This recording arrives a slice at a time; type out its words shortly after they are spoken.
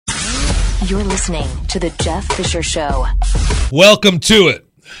You're listening to The Jeff Fisher Show. Welcome to it.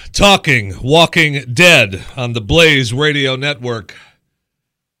 Talking Walking Dead on the Blaze Radio Network.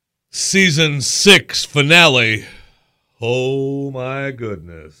 Season 6 finale. Oh my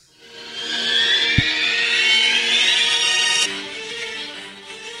goodness.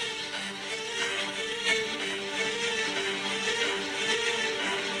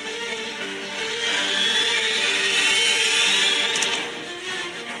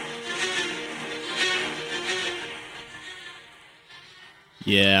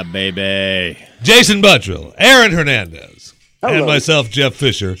 Yeah, baby. Jason Buttrill, Aaron Hernandez, Hello. and myself, Jeff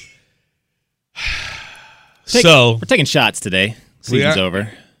Fisher. We're taking shots today. Season's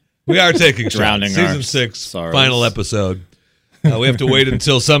over. We are taking Drowning shots. Season our 6, sorrows. final episode. We have to wait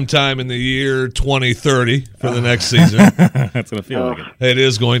until sometime in the year 2030 for the next season. That's going to feel like it. It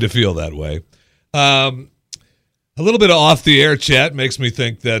is going to feel that way. A little bit of off-the-air chat makes me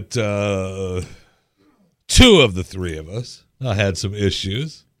think that two of the three of us had some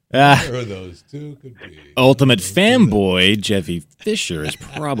issues. Where those two could be. Ultimate fanboy Jeffy Fisher is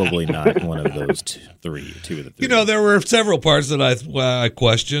probably not one of those two of the three. You know, there were several parts that I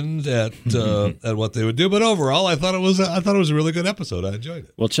questioned at what they would do, but overall, I thought it was a really good episode. I enjoyed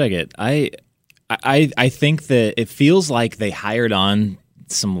it. Well, check it. I think that it feels like they hired on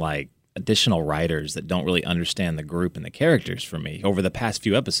some like additional writers that don't really understand the group and the characters for me over the past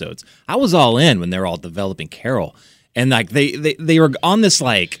few episodes. I was all in when they were all developing Carol. And like they were on this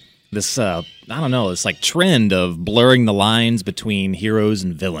like this I don't know, this like trend of blurring the lines between heroes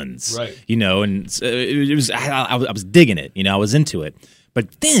and villains, right? You know, and it was I was digging it, you know, I was into it.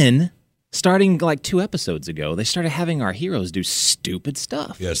 But then, starting like 2 episodes ago, they started having our heroes do stupid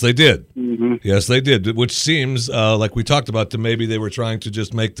stuff. Yes, they did. Mm-hmm. Yes, they did. Which seems like we talked about, to maybe they were trying to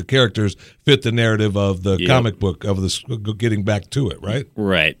just make the characters fit the narrative of the comic book of this, getting back to it, right?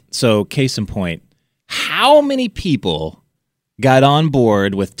 Right. So, case in point. How many people got on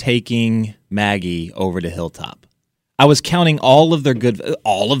board with taking Maggie over to Hilltop? I was counting all of their good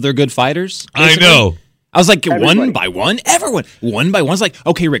fighters. Basically. I know. I was like, Everybody. one by one, everyone. One by one. It's like,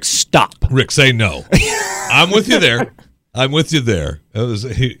 okay, Rick, stop. Rick, say no. I'm with you there.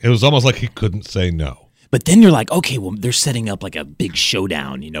 It was almost like he couldn't say no. But then you're like, okay, well, they're setting up like a big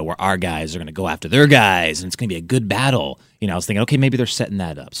showdown, you know, where our guys are going to go after their guys, and it's going to be a good battle. You know, I was thinking, okay, maybe they're setting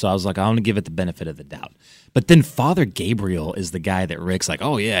that up. So I was like, I want to give it the benefit of the doubt. But then Father Gabriel is the guy that Rick's like,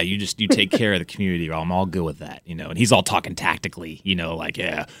 oh, yeah, you take care of the community. I'm all good with that, you know. And he's all talking tactically, you know, like,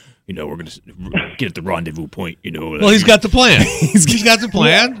 yeah, you know, we're going to get at the rendezvous point, you know. Well, he's got the plan. He's got the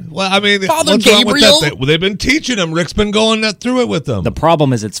plan. Well, I mean, Father what's wrong Gabriel? with that? They've been teaching him. Rick's been going through it with them. The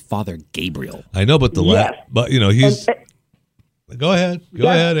problem is it's Father Gabriel. I know, but but you know, he's. Go ahead,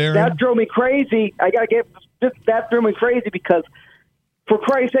 Aaron. That drove me crazy. That drove me crazy because, for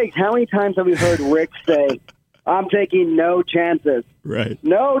Christ's sake, how many times have we heard Rick say, "I'm taking no chances"? Right.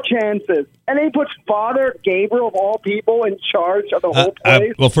 No chances. And then he puts Father Gabriel, of all people, in charge of the whole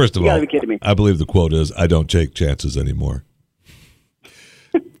place. Well, first of You all, gotta be kidding me. I believe the quote is, "I don't take chances anymore."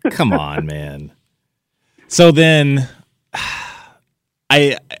 Come on, man. So then,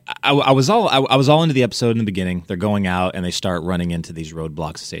 I was all into the episode in the beginning. They're going out and they start running into these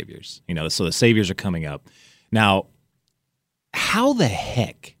roadblocks of saviors. You know, so the saviors are coming up. Now, how the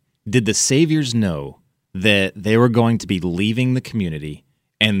heck did the saviors know that they were going to be leaving the community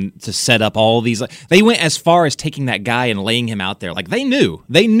and to set up all these? They went as far as taking that guy and laying him out there. Like they knew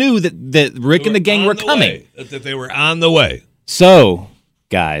that Rick and the gang were coming. That they were on the way. So,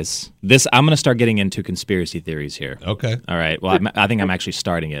 guys, I'm going to start getting into conspiracy theories here. Okay. All right. Well, I think I'm actually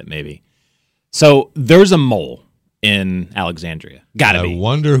starting it, maybe. So there's a mole in Alexandria. Gotta be. I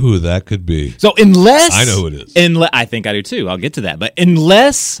wonder who that could be. So unless... I know who it is. I think I do too. I'll get to that. But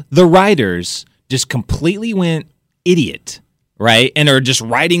unless the writers just completely went idiot, right, and are just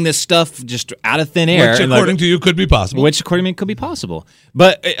writing this stuff just out of thin air. Which, according to you, could be possible. Which, according to me, could be possible.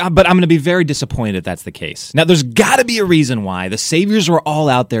 But I'm going to be very disappointed if that's the case. Now, there's got to be a reason why the saviors were all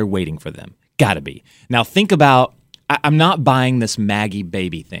out there waiting for them. Got to be. Now, think about... I'm not buying this Maggie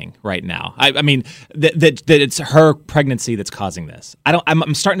baby thing right now. I mean, that it's her pregnancy that's causing this.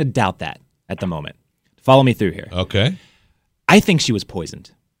 I'm starting to doubt that at the moment. Follow me through here. Okay. I think she was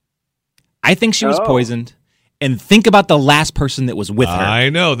poisoned. And think about the last person that was with her. I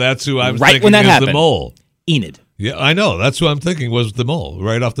know. That's who I'm right thinking when that is happened. the mole. Enid. Yeah, I know. That's who I'm thinking was the mole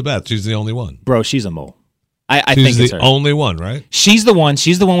right off the bat. She's the only one. Bro, she's a mole. I She's think it's the her. only one, right? She's the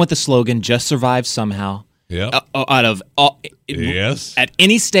one with the slogan, just survive somehow. out of all, Yes. at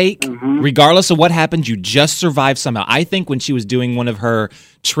any stake, regardless of what happens, you just survive somehow. I think when she was doing one of her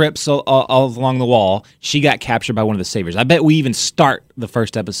trips all along the wall, she got captured by one of the saviors. I bet we even start the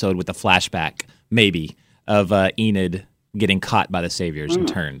first episode with a flashback, maybe, of Enid getting caught by the saviors and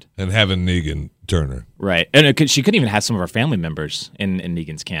turned. And having Negan turn her. Right. And she couldn't even have some of her family members in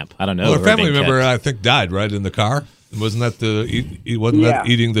Negan's camp. I don't know. Well, her family member, I think, died, right, in the car? Wasn't that that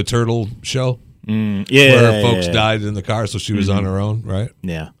Eating the Turtle show? Where folks died in the car, so she was on her own, right?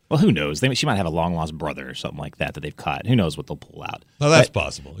 Yeah. Well, who knows? She might have a long-lost brother or something like that they've caught. Who knows what they'll pull out? Well, that's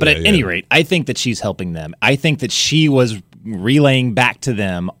possible. But at any rate, I think that she's helping them. I think that she was relaying back to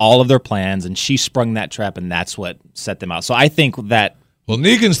them all of their plans, and she sprung that trap, and that's what set them out. So I think that... Well,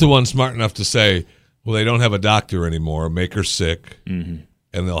 Negan's the one smart enough to say, well, they don't have a doctor anymore, make her sick, and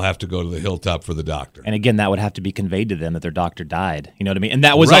they'll have to go to the hilltop for the doctor. And again, that would have to be conveyed to them that their doctor died. You know what I mean? And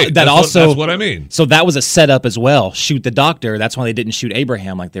that was right. That's what I mean. So that was a setup as well. Shoot the doctor. That's why they didn't shoot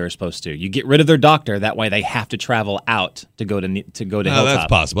Abraham like they were supposed to. You get rid of their doctor. That way they have to travel out to go to Hilltop. That's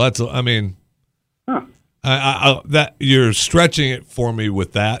possible. That you're stretching it for me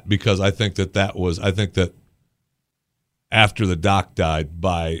with that, because I think that after the doc died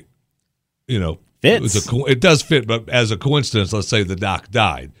by, Fits. It does fit, but as a coincidence, let's say the doc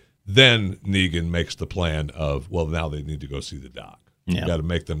died, then Negan makes the plan of, well, now they need to go see the doc. You got to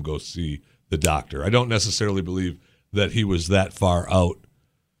make them go see the doctor. I don't necessarily believe that he was that far out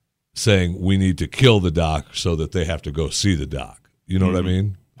saying we need to kill the doc so that they have to go see the doc. You know what I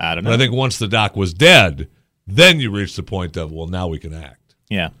mean? I don't know. But I think once the doc was dead, then you reach the point of, well, now we can act.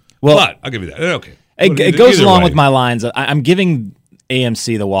 Yeah. Well, but I'll give you that. Okay. It goes along with my lines. I'm giving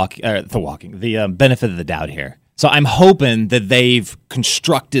AMC the benefit of the doubt here. So I'm hoping that they've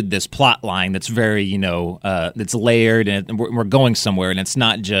constructed this plot line that's very, that's layered, and we're going somewhere, and it's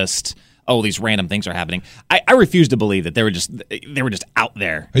not just, these random things are happening. I refuse to believe that they were just out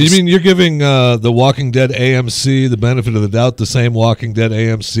there. You mean you're giving The Walking Dead AMC the benefit of the doubt, the same Walking Dead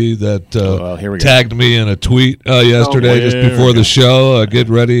AMC that tagged me in a tweet yesterday just before the show? Get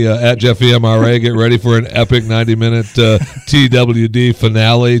ready, at Jeffy MRA, get ready for an epic 90-minute TWD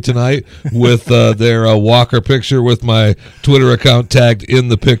finale tonight with their Walker picture with my Twitter account tagged in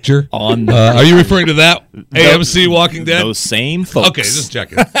the picture. Are you referring to that AMC Walking Dead? Those same folks. Okay, just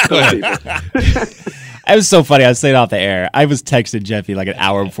checking. Go ahead. It was so funny. I was saying off the air. I was texting Jeffy like an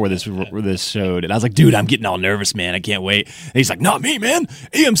hour before this showed, and I was like, "Dude, I'm getting all nervous, man. I can't wait." And he's like, "Not me, man.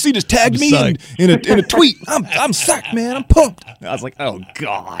 AMC just tagged me in a tweet. I'm psyched, man. I'm pumped." I was like, "Oh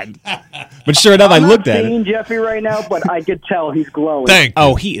God!" But sure enough, I looked at it. I'm not seeing Jeffy right now, but I could tell he's glowing.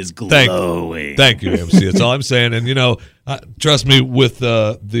 He is glowing. Thank you, AMC. That's all I'm saying. And trust me, with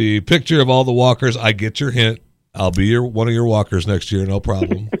the picture of all the walkers, I get your hint. I'll be one of your walkers next year, no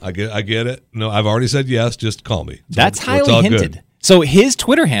problem. I get it. No, I've already said yes. Just call me. That's highly hinted. Good. So his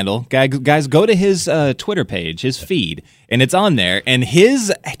Twitter handle, guys, go to his Twitter page, his feed, and it's on there. And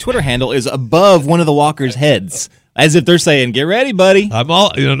his Twitter handle is above one of the walkers' heads, as if they're saying, "Get ready, buddy." I'm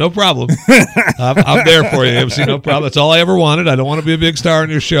all, no problem. I'm there for you, MC. No problem. That's all I ever wanted. I don't want to be a big star on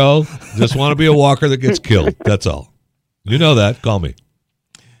your show. Just want to be a walker that gets killed. That's all. You know that. Call me.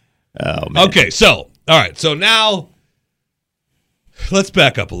 Oh man. Okay, so. All right, so now let's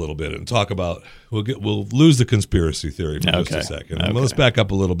back up a little bit and talk about. We'll lose the conspiracy theory for just a second. Okay. Let's back up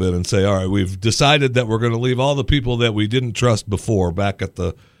a little bit and say, all right, we've decided that we're going to leave all the people that we didn't trust before back at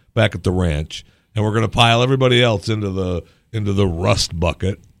the ranch, and we're going to pile everybody else into the rust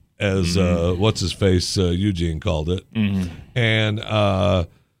bucket, as what's his face Eugene called it, and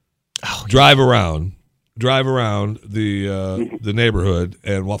drive around the neighborhood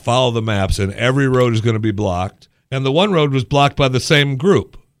and follow the maps, and every road is going to be blocked. And the one road was blocked by the same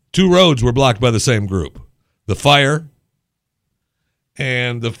group. 2 roads were blocked by the same group. The fire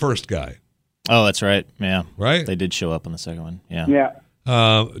and the first guy. Oh, that's right. Yeah. Right? They did show up on the second one. Yeah. Yeah.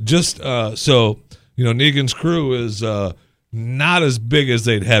 So, Negan's crew is not as big as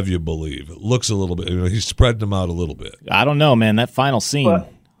they'd have you believe. It looks a little bit, he's spreading them out a little bit. I don't know, man. That final scene.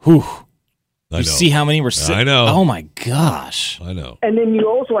 Whew. You see how many were sick? I know. Oh, my gosh. I know. And then you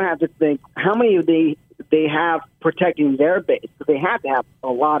also have to think how many of they have protecting their base. Because they have to have a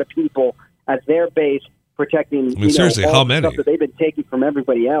lot of people at their base protecting seriously, all how the many? stuff that they've been taking from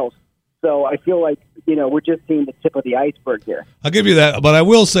everybody else. So I feel like, we're just seeing the tip of the iceberg here. I'll give you that. But I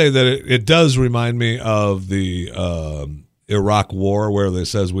will say that it does remind me of the Iraq War, where they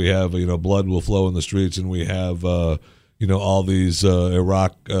says we have, blood will flow in the streets, and we have all these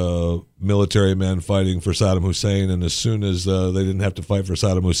Iraq military men fighting for Saddam Hussein, and as soon as they didn't have to fight for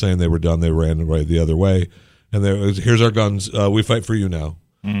Saddam Hussein, they were done. They ran right the other way. And here's our guns. We fight for you now.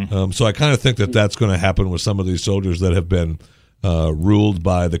 So I kind of think that that's going to happen with some of these soldiers that have been ruled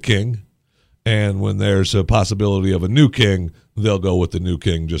by the king. And when there's a possibility of a new king, they'll go with the new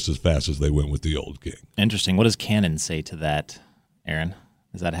king just as fast as they went with the old king. Interesting. What does canon say to that, Aaron?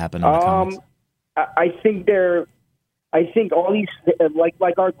 Does that happen in the comics? I think all these,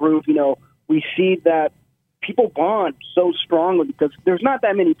 like our group, we see that people bond so strongly because there's not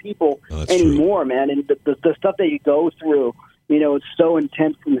that many people anymore, man. And the stuff that you go through, it's so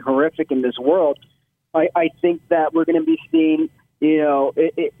intense and horrific in this world. I think that we're going to be seeing,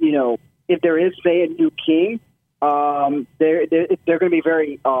 if there is, say, a new king, they're going to be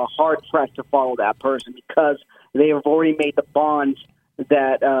very hard pressed to follow that person because they have already made the bonds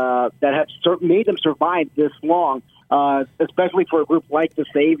that have made them survive this long, especially for a group like the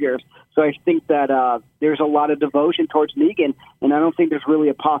Saviors. So I think that there's a lot of devotion towards Negan, and I don't think there's really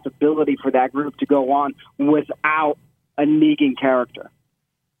a possibility for that group to go on without a Negan character.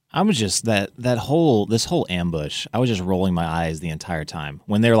 I was just this whole ambush. I was just rolling my eyes the entire time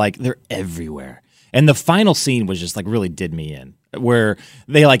when they're everywhere. And the final scene was just really did me in, where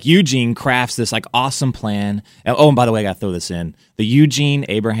they Eugene crafts this awesome plan. And by the way, I got to throw this in. The Eugene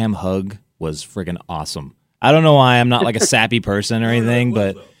Abraham hug was friggin' awesome. I don't know why I'm not a sappy person or anything,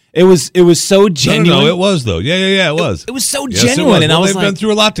 but it was so genuine. No, it was though. Yeah, it was. It was so genuine, and they've been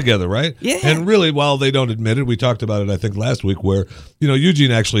through a lot together, right? Yeah. And really, while they don't admit it, we talked about it, I think, last week, where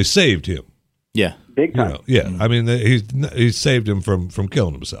Eugene actually saved him. Yeah, big time. I mean, he saved him from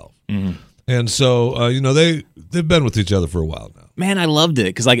killing himself. Mm-hmm. And so, they've been with each other for a while now. Man, I loved it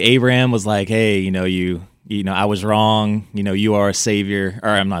because Abraham was like, "Hey, you I was wrong. You are a savior, or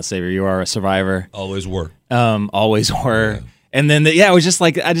I'm not a savior. You are a survivor. Always were. Always were." Yeah. And then, it was just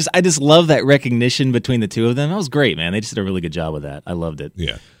I just love that recognition between the two of them. That was great, man. They just did a really good job with that. I loved it.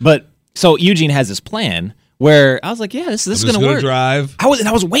 Yeah. But so Eugene has this plan where I was like, yeah, this is going to work. Drive. I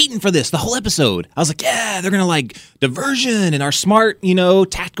was waiting for this the whole episode. I was like, yeah, they're going to diversion, and our smart,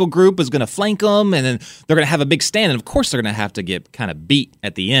 tactical group is going to flank them, and then they're going to have a big stand. And of course, they're going to have to get kind of beat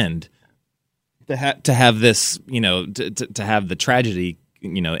at the end to have this, to have the tragedy,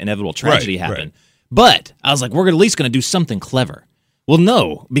 inevitable tragedy happen. Right. But I was like, we're at least going to do something clever. Well,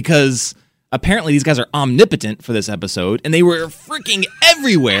 no, because apparently these guys are omnipotent for this episode, and they were freaking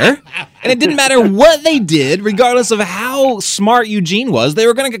everywhere, and it didn't matter what they did, regardless of how smart Eugene was, they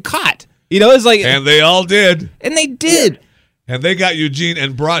were going to get caught. It's And they all did. And they did. And they got Eugene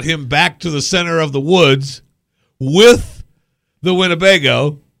and brought him back to the center of the woods with the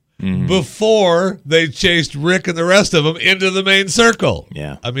Winnebago before they chased Rick and the rest of them into the main circle.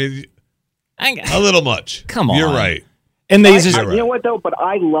 Yeah. I mean, a little much. Come on. You're right. And they you know what, though? But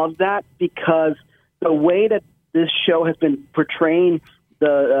I love that because the way that this show has been portraying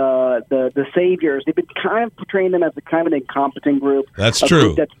the Saviors, they've been kind of portraying them as a kind of an incompetent group. That's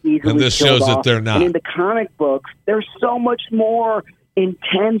true. That's easily and this shows that they're not. And in the comic books, they're so much more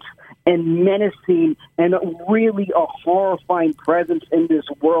intense and menacing and really a horrifying presence in this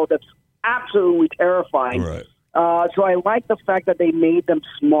world that's absolutely terrifying. Right. So I like the fact that they made them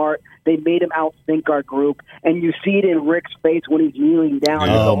smart. They made him outthink our group, and you see it in Rick's face when he's kneeling down.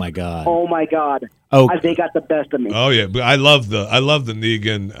 Oh my god! Oh my god! Oh, they got the best of me. Oh yeah, but I love the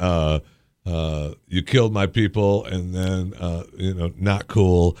Negan. You killed my people, and then not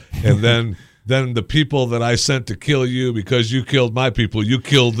cool, and then. Then the people that I sent to kill you because you killed my people, you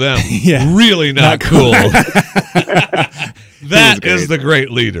killed them. Yeah. Really not cool. That is the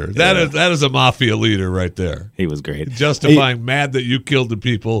great leader. That is a mafia leader right there. He was great. Justifying mad that you killed the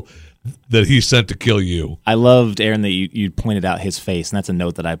people that he sent to kill you. I loved, Aaron, that you pointed out his face, and that's a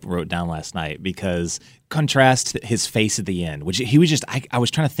note that I wrote down last night because contrast his face at the end, which he was just, I was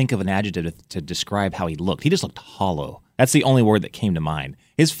trying to think of an adjective to describe how he looked. He just looked hollow. That's the only word that came to mind.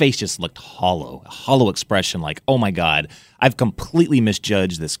 His face just looked hollow, a hollow expression like, oh my God, I've completely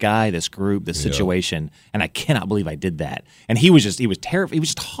misjudged this guy, this group, this situation, and I cannot believe I did that. And he was terrible. He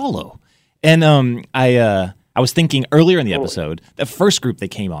was just hollow. And I was thinking earlier in the episode, the first group that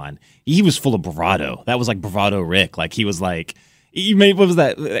came on, he was full of bravado. That was like bravado Rick. Like he was like, what was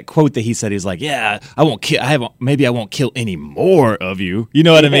that quote that he said? He's like, yeah, I won't kill. Maybe I won't kill any more of you. You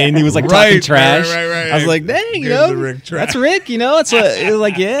know what I mean? He was like talking trash. Right. I was like, dang, that's Rick. It was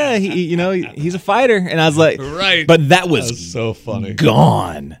like, yeah, he's a fighter. And I was like, right. But that was so funny.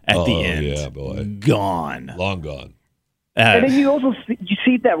 Gone at the end. Yeah, boy, gone, long gone. And then you also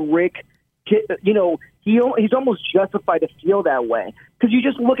see that Rick, he's almost justified to feel that way because you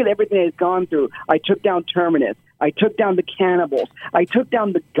just look at everything that he's gone through. I took down Terminus. I took down the cannibals. I took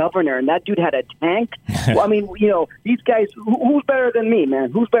down the governor, and that dude had a tank. Well, I mean, these guys, who's better than me,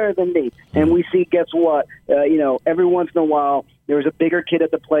 man? Who's better than me? And we see, guess what? Every once in a while, there was a bigger kid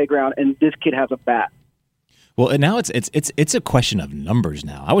at the playground, and this kid has a bat. Well, and now it's a question of numbers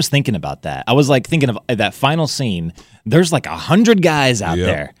now. I was thinking about that. I was like thinking of that final scene. There's like 100 guys out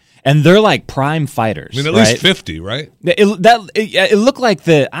there, and they're like prime fighters. I mean, at least 50, right? It looked like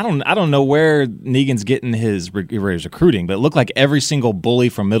I don't know where Negan's getting his recruiting, but it looked like every single bully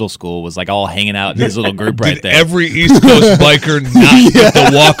from middle school was like all hanging out in his little group right there. Every East Coast biker not get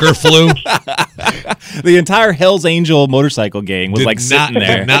the Walker flu? The entire Hell's Angel motorcycle gang was sitting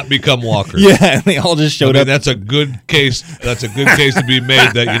there. Did not become walkers. Yeah, and they all just showed up. That's a good case. That's a good case to be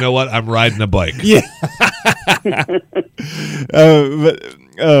made that, you know what, I'm riding a bike. Yeah.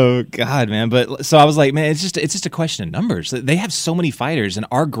 Oh God, man! But so I was like, man, it's just a question of numbers. They have so many fighters in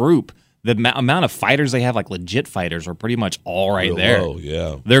our group. The amount of fighters they have, like legit fighters, are pretty much all right there. Low,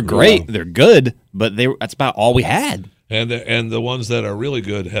 yeah, they're great. They're good, but that's about all we had. And the ones that are really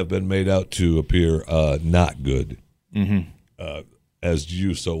good have been made out to appear not good, as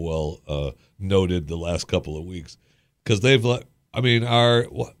you so well noted the last couple of weeks, because they've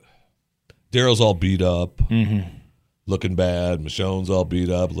Daryl's all beat up. Looking bad. Michonne's all beat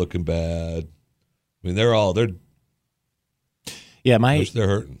up, looking bad. I mean, they're hurting.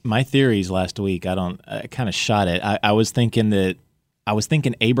 My theories last week, I kind of shot it. I was thinking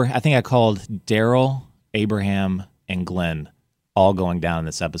Abraham. I think I called Daryl, Abraham, and Glenn all going down in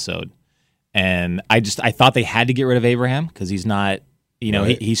this episode, and I thought they had to get rid of Abraham because he's not.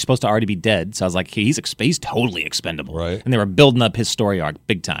 He's supposed to already be dead. So I was like, he's totally expendable. Right. And they were building up his story arc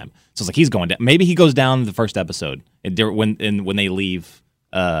big time. So I was like, he's going down. Maybe he goes down the first episode when they leave.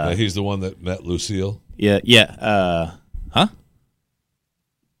 He's the one that met Lucille. Yeah. Huh?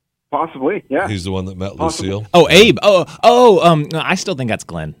 Possibly. Yeah. He's the one that met Lucille. Oh, Abe. No, I still think that's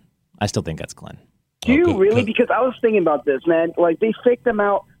Glenn. Do you really? Because I was thinking about this, man. Like, they faked him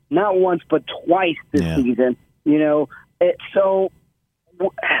out not once but twice this season. So.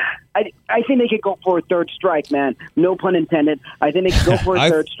 I think they could go for a third strike, man. No pun intended. I think they could go for a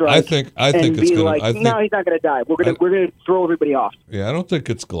third strike. I think it's be gonna, like, no, he's not going to die. We're gonna throw everybody off. Yeah, I don't think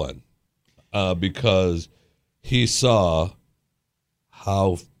it's Glenn, because he saw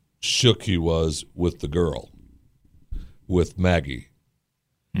how shook he was with the girl, with Maggie,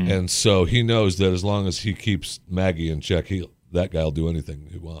 and so he knows that as long as he keeps Maggie in check, that guy will do anything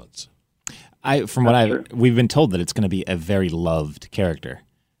he wants. We've been told that it's going to be a very loved character,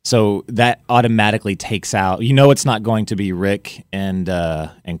 so that automatically takes out. It's not going to be Rick and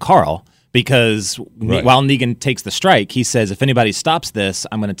Carl, because while Negan takes the strike, he says, "If anybody stops this,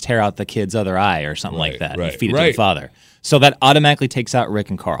 I'm going to tear out the kid's other eye," or something like that, and feed it to the father. So that automatically takes out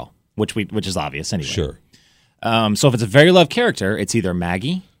Rick and Carl, which is obvious anyway. Sure. So if it's a very loved character, it's either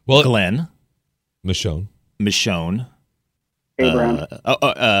Maggie, Glenn, Michonne. Abraham.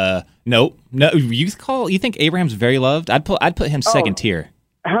 No. You think Abraham's very loved? I'd put him second tier.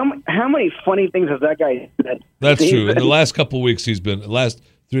 How many funny things has that guy said? That's true. In the last couple of weeks,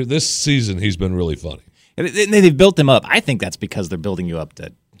 through this season, he's been really funny. They've built him up. I think that's because they're building you up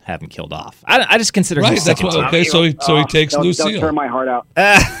to have him killed off. I just consider him second tier. Okay, so he takes Lucille. Don't turn my heart out.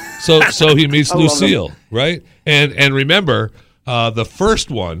 So he meets Lucille, right? And remember, the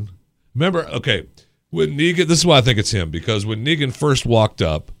first one. Remember, okay. When Negan, this is why I think it's him, because when Negan first walked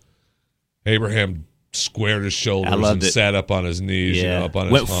up, Abraham squared his shoulders and sat up on his knees, up on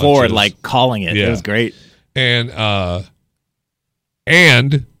his went haunches. forward like calling it. Yeah. It was great. And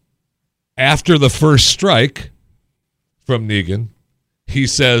after the first strike from Negan, he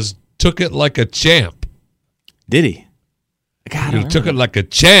says, "Took it like a champ." Did he? God, he took it like a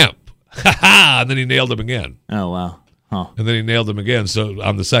champ. Ha ha! And then he nailed him again. Oh wow. Huh. And then he nailed him again. So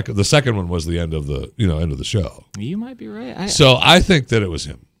on the second one was the end of the show. You might be right. So I think that it was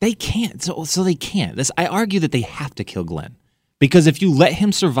him. They can't. So they can't. I argue that they have to kill Glenn, because if you let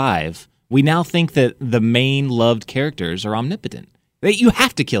him survive, we now think that the main loved characters are omnipotent. You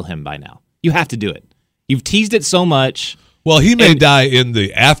have to kill him by now. You have to do it. You've teased it so much. Well, he may die in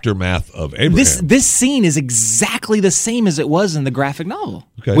the aftermath of Abraham. This scene is exactly the same as it was in the graphic novel.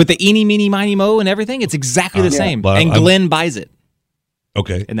 Okay. With the eeny, meeny, miny, mo and everything. It's exactly the same. And Glenn buys it.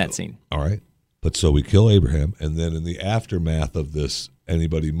 Okay. In that scene. All right. But so we kill Abraham, and then in the aftermath of this,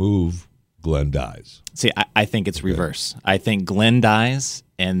 anybody move, Glenn dies. See, I think it's reverse. I think Glenn dies,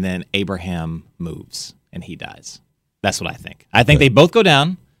 and then Abraham moves, and he dies. That's what I think. I think they both go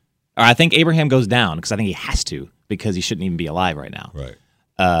down, or I think Abraham goes down, because I think he has to, because he shouldn't even be alive right now. Right.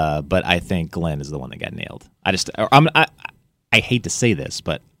 But I think Glenn is the one that got nailed. I hate to say this,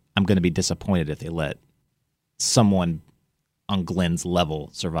 but I'm going to be disappointed if they let someone on Glenn's level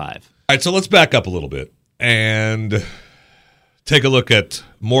survive. All right, so let's back up a little bit and take a look at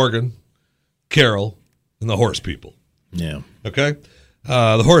Morgan, Carol, and the horse people. Yeah. Okay.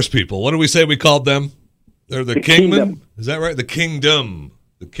 The horse people. What do we say we called them? They're the kingdom. Is that right? The kingdom.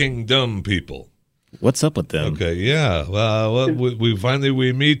 The kingdom people. What's up with them? Okay, yeah. We finally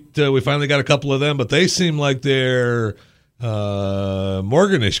got a couple of them, but they seem like they're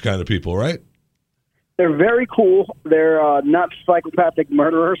Morganish kind of people, right? They're very cool. They're not psychopathic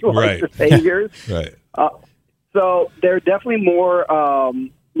murderers like the saviors. Right. So they're definitely more,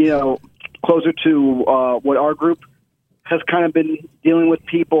 closer to what our group has kind of been dealing with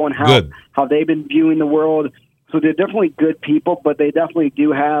people and how they've been viewing the world. So they're definitely good people, but they definitely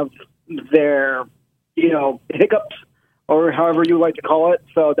do have their, hiccups or however you like to call it.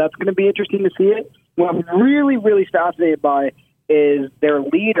 So that's going to be interesting to see it. What I'm really, really fascinated by is their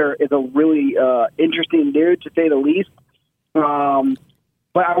leader is a really interesting dude, to say the least. But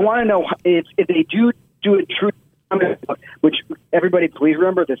I want to know if they do a true comic book, which everybody please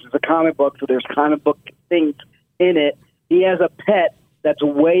remember, this is a comic book, so there's comic book things in it. He has a pet that's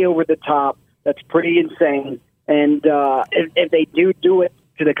way over the top, that's pretty insane. And if they do it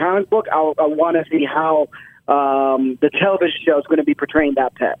to the comic book, I want to see how the television show is going to be portraying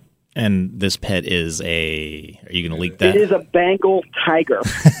that pet. And this pet is are you going to leak that? It is a Bengal tiger.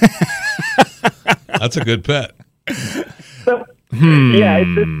 That's a good pet. So, yeah,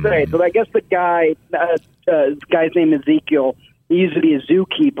 it's great. So I guess the guy's name is Ezekiel. He used to be a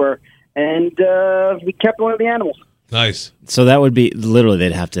zookeeper, and he kept one of the animals. Nice. So that would be literally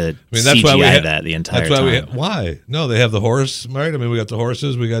they'd have to CGI that the entire time. Why? No, they have the horse, right? I mean, we got the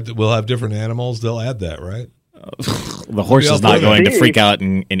horses. We'll have different animals. They'll add that, right? The horse is not going to freak out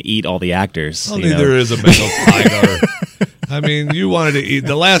and eat all the actors. Well, neither is a Bengal tiger. I mean, you wanted to eat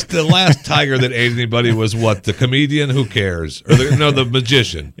the last tiger that ate anybody was what? The comedian? Who cares? Or the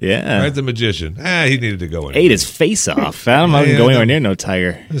magician? Yeah, right. The magician. He needed to go in. Ate his face off. I'm not going anywhere near no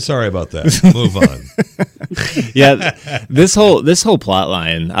tiger. Sorry about that. Move on. Yeah, this whole plot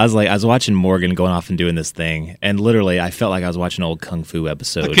line. I was watching Morgan going off and doing this thing, and literally, I felt like I was watching an old kung fu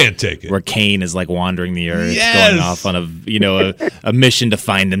episode. I can't take it. Where Kane is like wandering the earth, going off on a mission to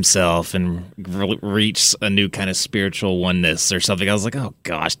find himself and reach a new kind of spiritual oneness or something. I was like, oh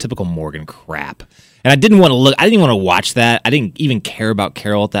gosh, typical Morgan crap. And I didn't want to look. I didn't even want to watch that. I didn't even care about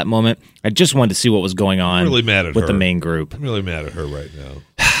Carol at that moment. I just wanted to see what was going on. I'm really mad at with her. The main group. I'm really mad at her right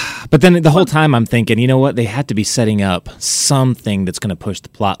now. But then the whole time I'm thinking, you know what? They had to be setting up something that's going to push the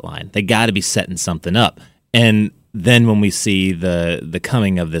plot line. They got to be setting something up. And then when we see the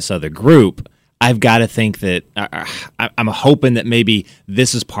coming of this other group, I've got to think that I'm hoping that maybe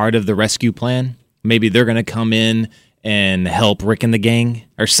this is part of the rescue plan. Maybe they're going to come in and help Rick and the gang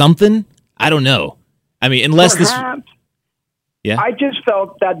or something. I don't know. I mean, unless Perhaps. Yeah. I just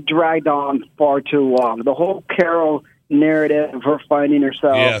felt that dragged on far too long. The whole Carol narrative of her finding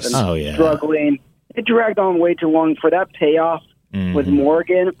herself and struggling, it dragged on way too long for that payoff with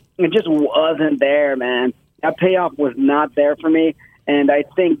Morgan. It just wasn't there, man. That payoff was not there for me, and I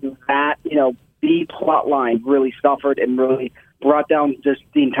think that, the plot line really suffered and really brought down just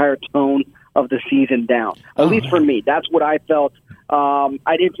the entire tone of the season down. At least for me, that's what I felt.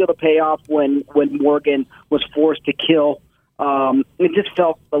 I didn't feel the payoff when Morgan was forced to kill. It just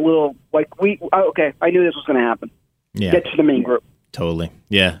felt a little like I knew this was going to happen. Yeah. Get to the main group. Totally.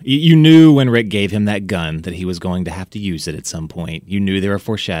 Yeah. You knew when Rick gave him that gun that he was going to have to use it at some point. You knew they were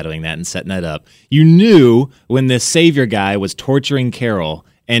foreshadowing that and setting that up. You knew when this savior guy was torturing Carol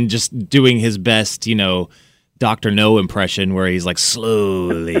and just doing his best, Dr. No impression where he's like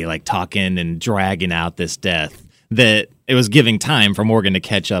slowly like talking and dragging out this death, that it was giving time for Morgan to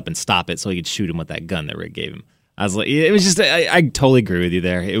catch up and stop it so he could shoot him with that gun that Rick gave him. I was like, it was just, I totally agree with you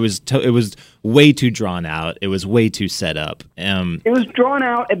there. It was way too drawn out. It was way too set up. It was drawn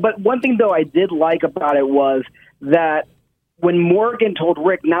out, but one thing, though, I did like about it was that when Morgan told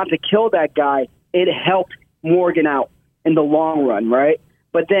Rick not to kill that guy, it helped Morgan out in the long run, right?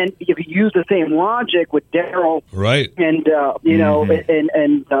 But then if you use the same logic with Daryl, right, and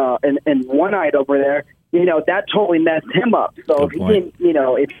and One-Eyed over there, that totally messed him up. So if he didn't,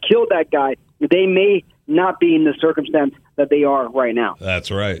 if he killed that guy, they may not be in the circumstance that they are right now.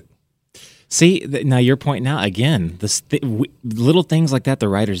 That's right. See, now you're pointing out again, little things like that the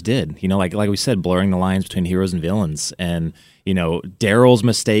writers did. Like we said, blurring the lines between heroes and villains, and Daryl's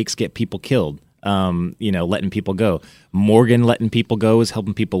mistakes get people killed. Letting people go. Morgan letting people go is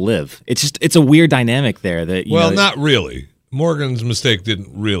helping people live. It's a weird dynamic there. That not really. Morgan's mistake didn't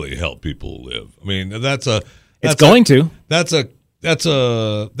really help people live. I mean, that's a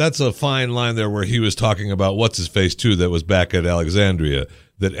fine line there where he was talking about what's his face too that was back at Alexandria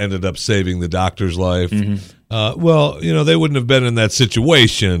that ended up saving the doctor's life. Mm-hmm. They wouldn't have been in that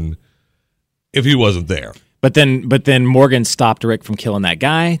situation if he wasn't there. But then Morgan stopped Rick from killing that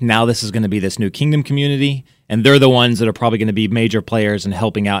guy. Now this is going to be this new kingdom community, and they're the ones that are probably going to be major players and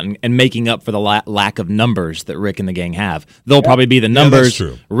helping out and making up for the lack of numbers that Rick and the gang have. They'll probably be the numbers. Yeah,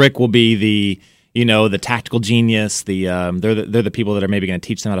 that's true. Rick will be the tactical genius. They're the people that are maybe going to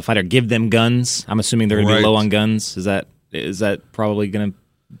teach them how to fight or give them guns. I'm assuming they're going to be low on guns. Is that probably going to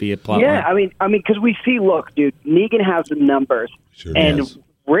be a plot line? I mean, because we see, look, dude, Negan has the numbers, and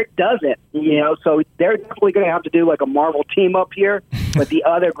Rick doesn't, so they're definitely going to have to do like a Marvel team up here with the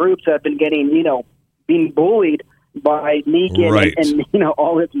other groups that have been getting, being bullied by Negan and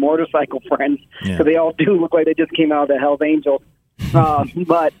all his motorcycle friends. So they all do look like they just came out of the Hell's Angels.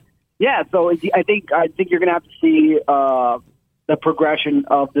 But yeah, so I think you're going to have to see the progression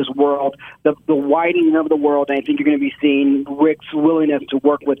of this world, the widening of the world, and I think you're going to be seeing Rick's willingness to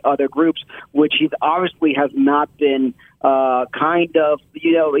work with other groups, which he obviously has not been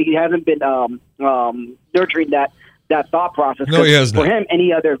he hasn't been nurturing that thought process. No, he has not. For him,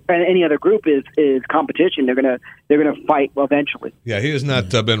 any other group is competition. They're gonna fight eventually. Yeah, he has not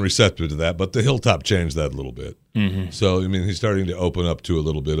been receptive to that, but the Hilltop changed that a little bit. Mm-hmm. So I mean, he's starting to open up to a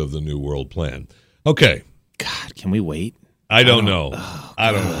little bit of the New World plan. Okay. God, can we wait? I don't know.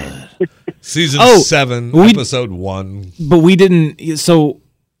 I don't know. Season 7, episode 1. But we didn't. So.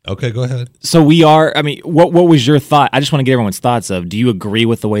 Okay, go ahead. So we are. I mean, what was your thought? I just want to get everyone's thoughts of. Do you agree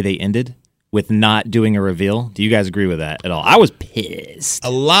with the way they ended with not doing a reveal? Do you guys agree with that at all? I was pissed. A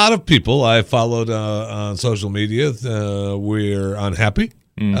lot of people I followed on social media were unhappy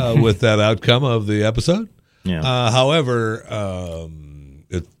with that outcome of the episode. Yeah. However,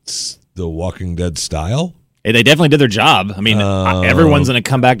 it's the Walking Dead style. They definitely did their job. I mean, everyone's going to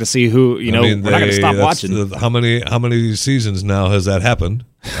come back to see who. We're not going to stop watching. How many seasons now has that happened?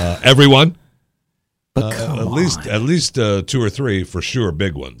 Everyone. But at least 2 or 3 for sure,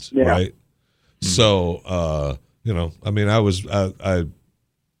 big ones, right? Mm-hmm. So I mean, I was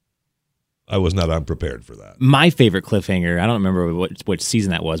not unprepared for that. My favorite cliffhanger, I don't remember which season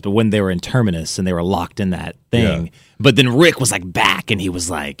that was, but when they were in Terminus and they were locked in that thing, but then Rick was like back and he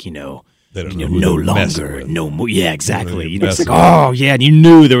was like, They don't no longer, no more. Yeah, exactly. It's like, oh yeah, and you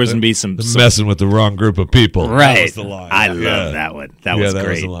knew there was going to be some messing with the wrong group of people. Right. That was the line. I love that one. That was great.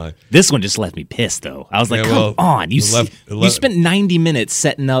 Was the line. This one just left me pissed though. I was like, come on, you spent 90 minutes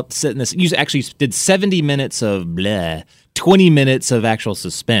setting this. You actually did 70 minutes of bleh, 20 minutes of actual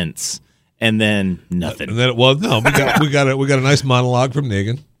suspense, and then nothing. And then we got a nice monologue from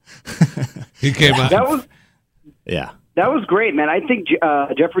Negan. He came out. That was great, man. I think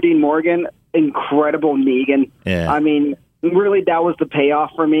Jeffrey Dean Morgan, incredible Negan. Yeah. I mean, really, that was the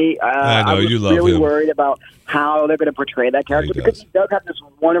payoff for me. I know, I was you love really him. Worried about how they're going to portray that character because he does have this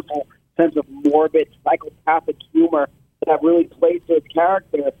wonderful sense of morbid, psychopathic humor that really plays to his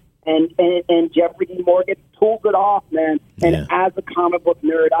character. And Jeffrey Dean Morgan pulls it off, man. And as a comic book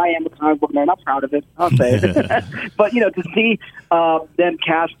nerd, I am a comic book nerd. I'm proud of it. I'll say it. But, to see them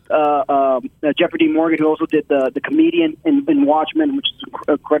cast Jeffrey Dean Morgan, who also did the comedian in Watchmen, which is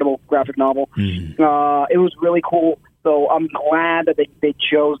an incredible graphic novel, it was really cool. So I'm glad that they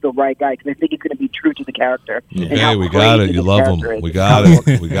chose the right guy because I think he's going to be true to the character. Okay, we got it. You love him. We got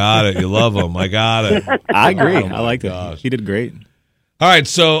it. We got it. You love him. I got it. I agree. I liked it. He did great. All right,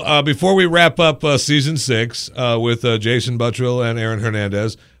 so before we wrap up season 6 with Jason Buttrill and Aaron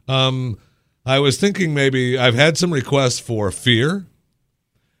Hernandez, I was thinking maybe I've had some requests for Fear,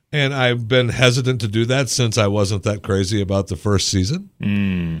 and I've been hesitant to do that since I wasn't that crazy about the first season.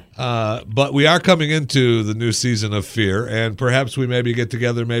 But we are coming into the new season of Fear, and perhaps we maybe get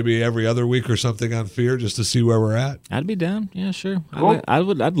together maybe every other week or something on Fear just to see where we're at. I'd be down. Yeah, sure. Cool.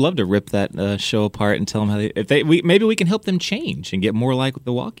 I'd love to rip that show apart and tell them how maybe we can help them change and get more like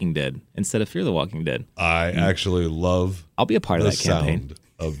The Walking Dead instead of Fear the Walking Dead. I actually love I'll be a part of that campaign. Sound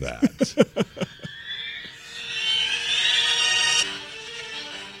of that.